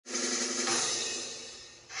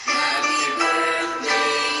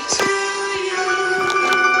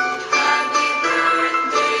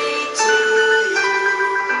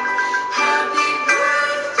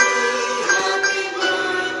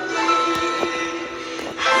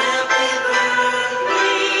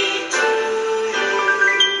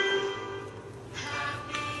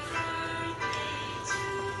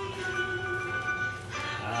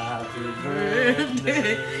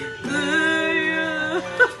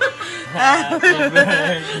Happy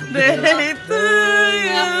birthday to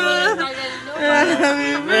you.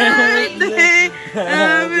 Happy birthday.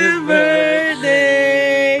 Happy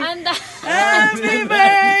birthday. Happy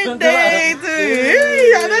birthday to you.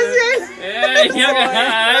 Ano siya?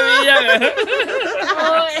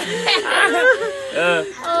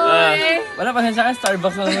 Wala, pasensya ka,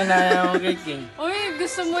 Starbucks na naman na yung cake. Uy,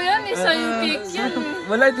 gusto mo yan? Isa yung cake yan.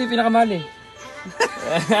 Wala, ito yung pinakamahal eh.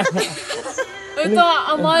 Ito,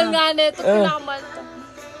 ang mahal nga na ito. Pinakamahal ito.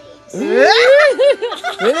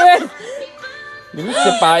 Bilis,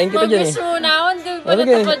 sipain kita dyan eh. Mag-wish muna ako. Hindi pa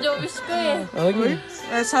natupad yung wish ko eh. Okay.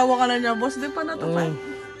 Sawa ka na niya, boss. Di pa natupad.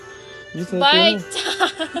 Bike!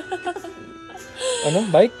 Ano?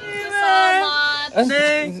 Bike? Salamat!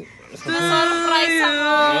 Day. Surprise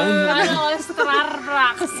ako! Ano,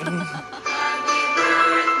 Starbucks!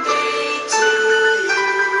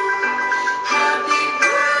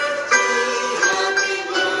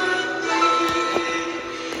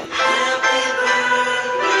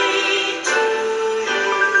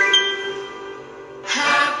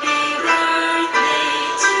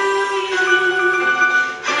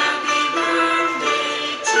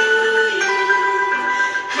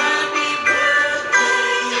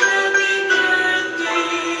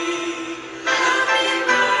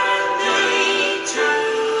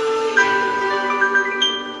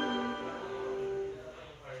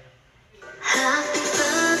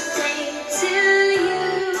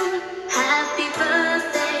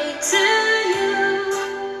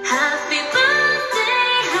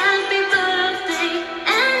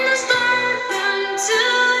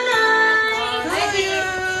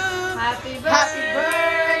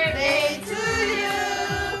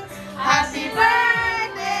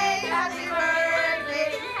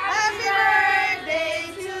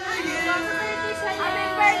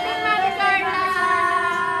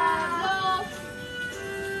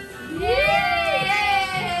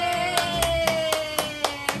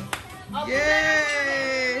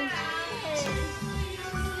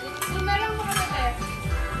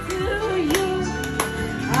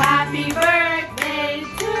 Happy birthday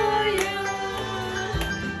to you.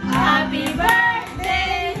 Happy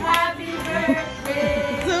birthday, happy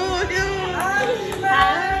birthday To you. happy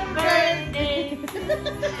birthday.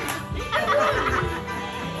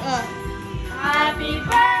 Happy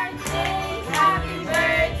birthday, happy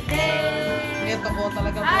birthday. Ito ko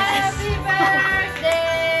talaga, boss. Happy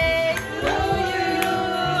birthday to you.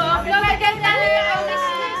 Happy birthday talaga ang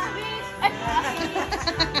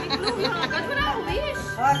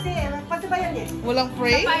Walang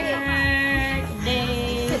pray? birthday.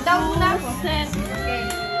 Sit down muna po. Okay.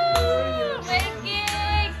 May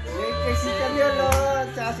cake! Si Camilo,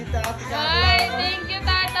 tsaka si Tati. Ay, thank you,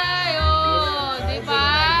 tatay. Oh, di ba?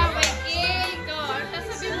 May cake. Oh, ano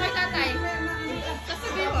sasabihin mo kay tatay?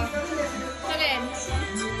 Sasabihin mo. Sabihin.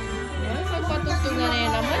 Ay, magpatugtog na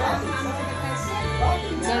yan naman.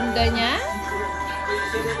 Ganda niya.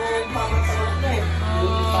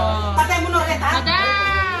 Oh. Patay mo na ulit, ha?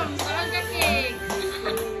 Madam! Saan ka cake?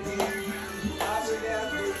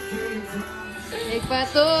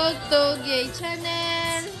 Nagpatugtog yay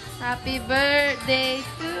channel. Happy birthday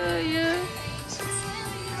to you.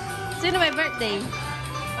 Sino may birthday?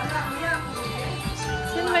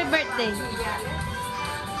 Sino may birthday?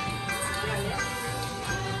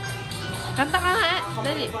 Kanta ka nga.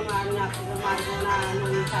 Dali.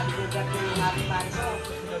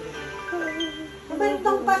 Meron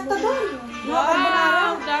tong pasta doon.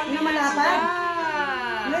 Wow! Dami Yung malapad.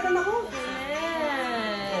 Meron ako.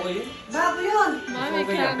 Bago yun. Mami,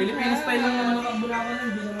 Okay lang, Philippine style lang naman ang kabulakan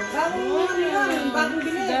ng binalo. Bagong yun. Bagong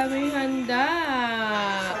bili. daming handa.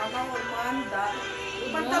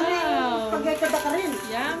 Wow. Pagkakada ka rin.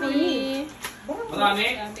 Yummy. Marami?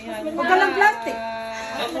 Daming handa. Huwag ka lang plastic.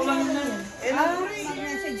 Kulang na.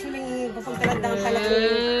 Mag-message ko lang pagpagkalandang talagang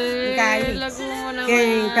kain. Lago mo naman. Kay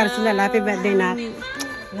personal, happy birthday na.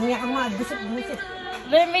 Hindi ako busit.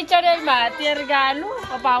 May channel ba? Tiergano?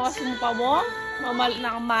 Papawas mo pa mo?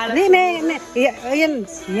 Nakamalat. Hindi,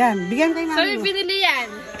 yan. Bigyan kayo Saan namin. yung binili yan?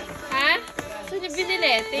 Ha? Saan yung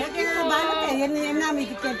binili? Thank you po. Yan namin.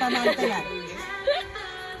 Kikyan pa namin kaya.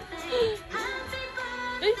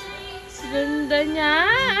 Ay, ganda niya.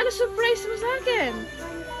 Ano surprise mo sa akin?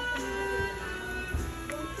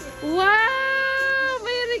 Wow!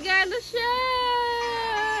 May regalo siya!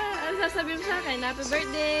 Ano sasabihin mo sa akin? Happy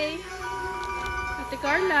birthday! Ate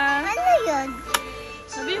Carla! Ano yun?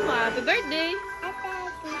 Sabihin mo, happy birthday!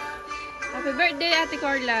 Happy birthday, Ate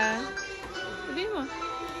Carla! Sabihin mo.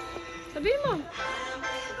 Sabihin mo.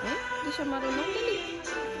 Eh, hindi siya marunong. Dali.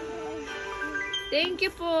 Thank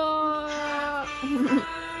you po!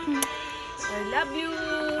 I love you!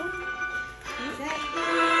 Happy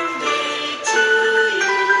birthday to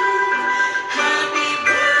you. Happy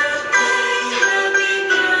birthday,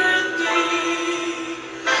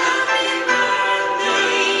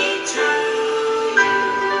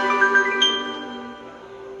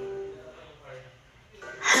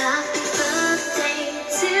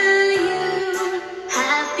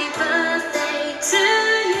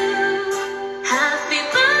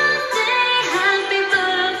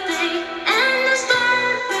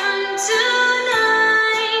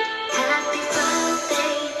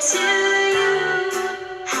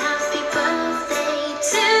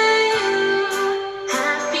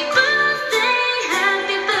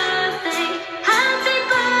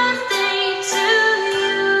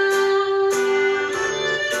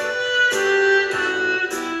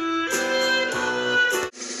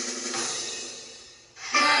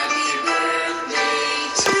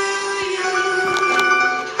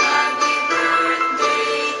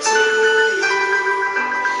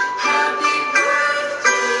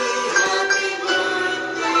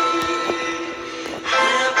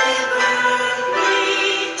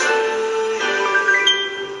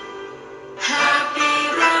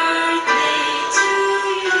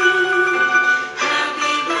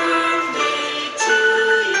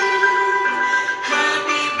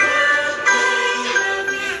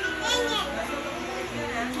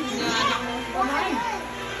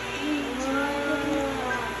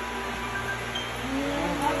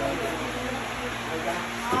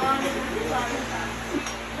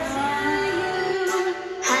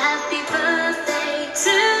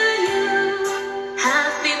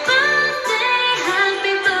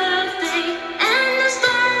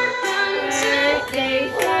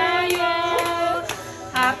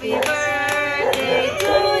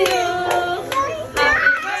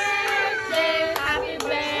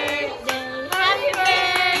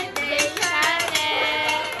 happy birthday,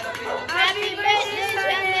 Chanel. Happy birthday,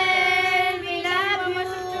 Chanel. We love you.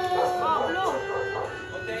 Oh, look.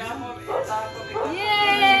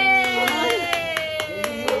 Yay!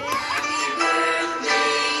 Happy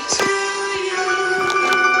birthday to you.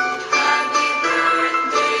 Happy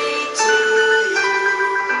birthday to you.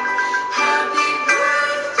 Happy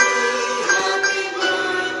birthday, happy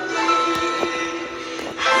birthday.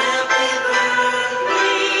 Happy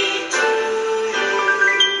birthday to you.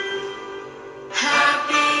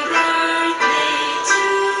 Happy birthday to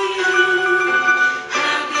you.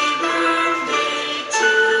 Happy birthday to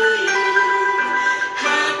you.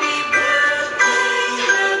 Happy birthday,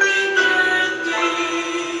 happy birthday.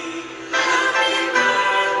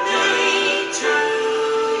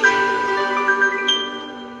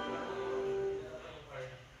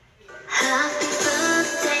 Happy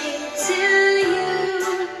birthday to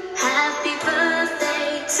you. Happy birthday to you. Happy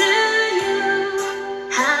birthday to you.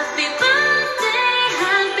 Happy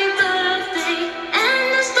birthday,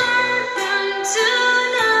 and the start from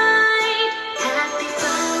tonight. Happy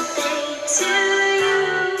birthday to you.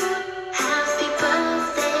 Happy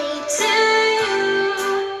birthday to you.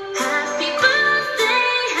 Happy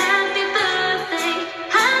birthday, happy birthday,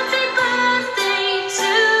 happy birthday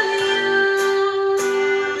to you.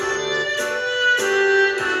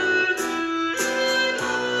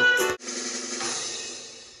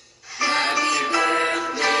 Happy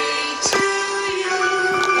birthday to you.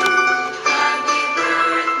 Happy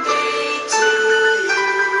birthday to you.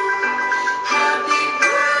 Happy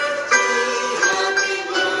birthday, happy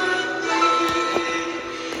birthday.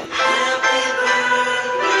 Happy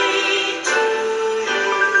birthday to you.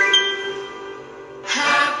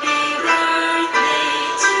 Happy birthday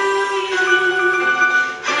to you.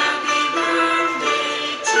 Happy birthday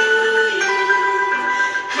to you.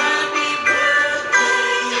 Happy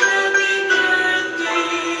birthday, happy birthday.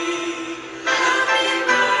 Happy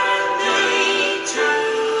birthday to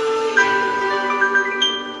you.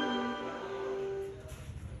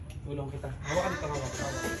 Tulong kita. Hawakan dito, hawak.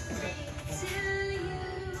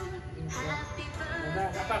 Happy Wala,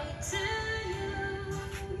 dapat.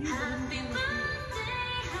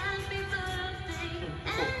 birthday, happy birthday,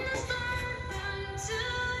 and the start from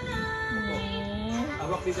tonight.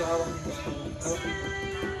 Hawak dito, hawak dito. Hawak dito.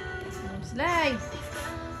 Slide.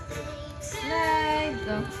 Slide.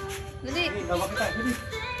 Oh. Dali. Hey, hawak kita. Dali.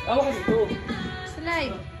 Hawak ka dito.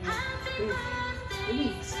 Slide. Dali.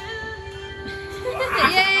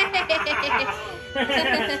 Yay!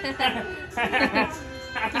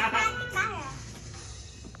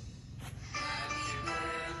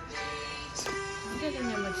 Galing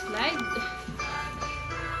niya mag-slide.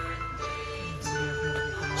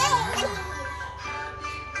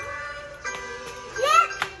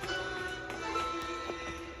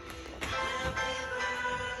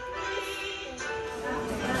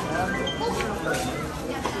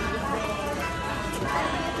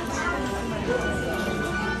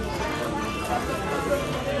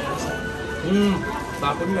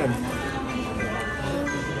 Tapon yan.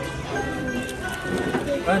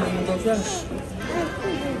 Ano daw siya?